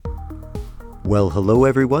Well, hello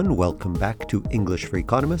everyone. Welcome back to English for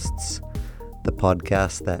Economists, the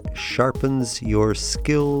podcast that sharpens your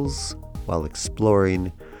skills while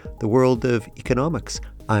exploring the world of economics.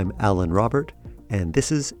 I'm Alan Robert, and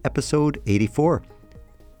this is episode 84.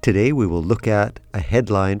 Today we will look at a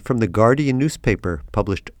headline from the Guardian newspaper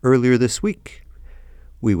published earlier this week.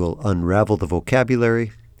 We will unravel the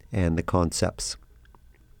vocabulary and the concepts.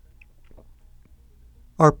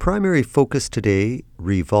 Our primary focus today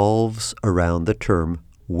revolves around the term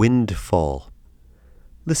windfall.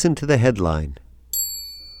 Listen to the headline.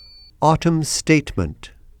 Autumn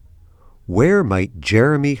Statement. Where might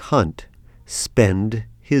Jeremy Hunt spend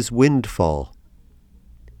his windfall?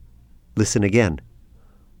 Listen again.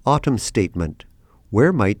 Autumn Statement.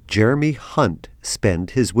 Where might Jeremy Hunt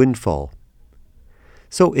spend his windfall?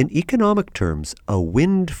 So in economic terms, a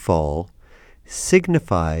windfall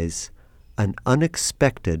signifies an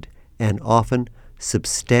unexpected and often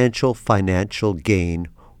substantial financial gain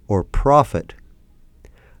or profit.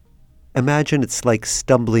 Imagine it's like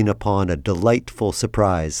stumbling upon a delightful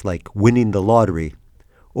surprise, like winning the lottery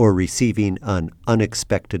or receiving an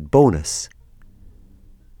unexpected bonus.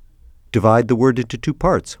 Divide the word into two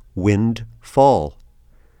parts, windfall.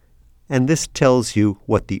 And this tells you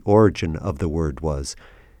what the origin of the word was.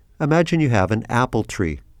 Imagine you have an apple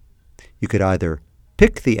tree. You could either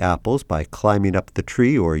pick the apples by climbing up the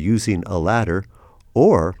tree or using a ladder,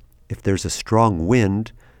 or if there's a strong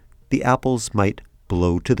wind, the apples might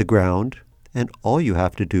blow to the ground, and all you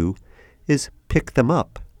have to do is pick them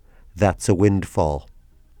up. That's a windfall.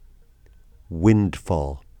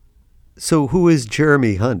 Windfall. So who is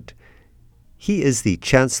Jeremy Hunt? He is the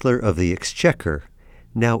Chancellor of the Exchequer.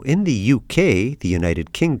 Now in the UK, the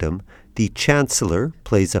United Kingdom, the Chancellor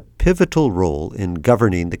plays a pivotal role in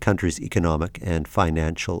governing the country's economic and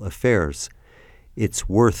financial affairs. It's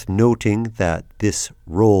worth noting that this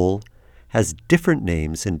role has different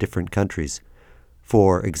names in different countries.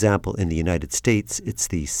 For example, in the United States, it's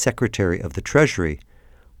the Secretary of the Treasury,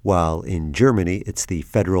 while in Germany, it's the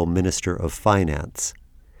Federal Minister of Finance.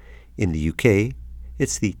 In the UK,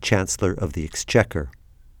 it's the Chancellor of the Exchequer.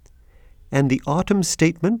 And the Autumn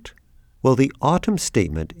Statement? Well, the Autumn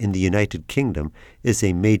Statement in the United Kingdom is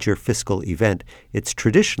a major fiscal event. It's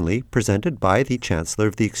traditionally presented by the Chancellor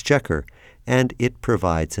of the Exchequer, and it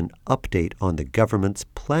provides an update on the government's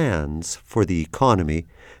plans for the economy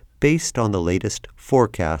based on the latest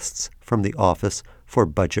forecasts from the Office for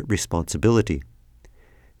Budget Responsibility.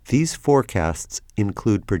 These forecasts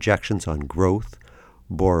include projections on growth,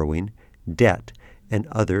 borrowing, debt, and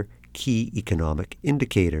other key economic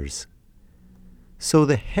indicators. So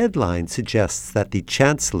the headline suggests that the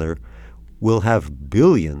Chancellor will have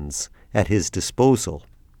billions at his disposal.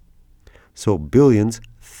 So billions,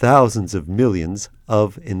 thousands of millions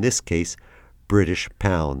of, in this case, British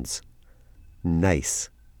pounds.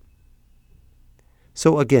 Nice.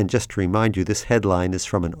 So again, just to remind you, this headline is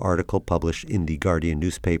from an article published in the Guardian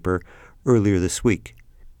newspaper earlier this week.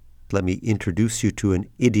 Let me introduce you to an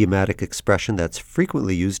idiomatic expression that's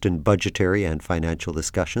frequently used in budgetary and financial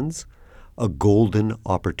discussions. A golden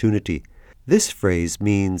opportunity. This phrase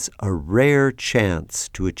means a rare chance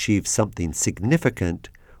to achieve something significant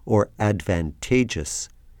or advantageous.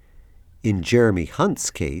 In Jeremy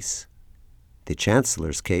Hunt's case, the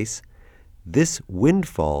Chancellor's case, this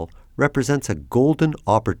windfall represents a golden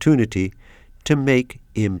opportunity to make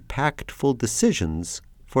impactful decisions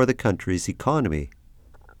for the country's economy.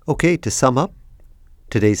 Okay, to sum up,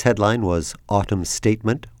 today's headline was Autumn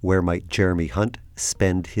Statement, Where Might Jeremy Hunt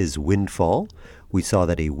Spend His Windfall? We saw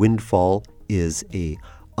that a windfall is an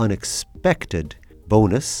unexpected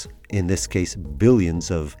bonus, in this case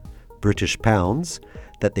billions of British pounds,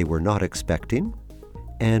 that they were not expecting.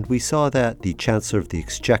 And we saw that the Chancellor of the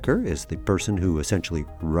Exchequer is the person who essentially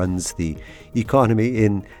runs the economy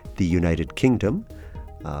in the United Kingdom,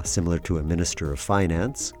 similar to a Minister of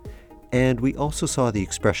Finance. And we also saw the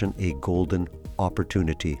expression a golden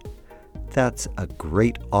opportunity. That's a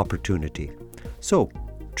great opportunity. So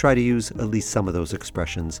try to use at least some of those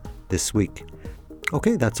expressions this week.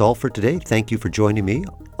 Okay, that's all for today. Thank you for joining me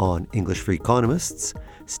on English for Economists.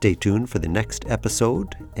 Stay tuned for the next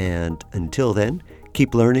episode. And until then,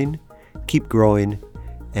 keep learning, keep growing,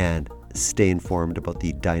 and stay informed about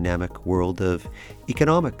the dynamic world of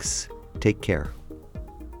economics. Take care.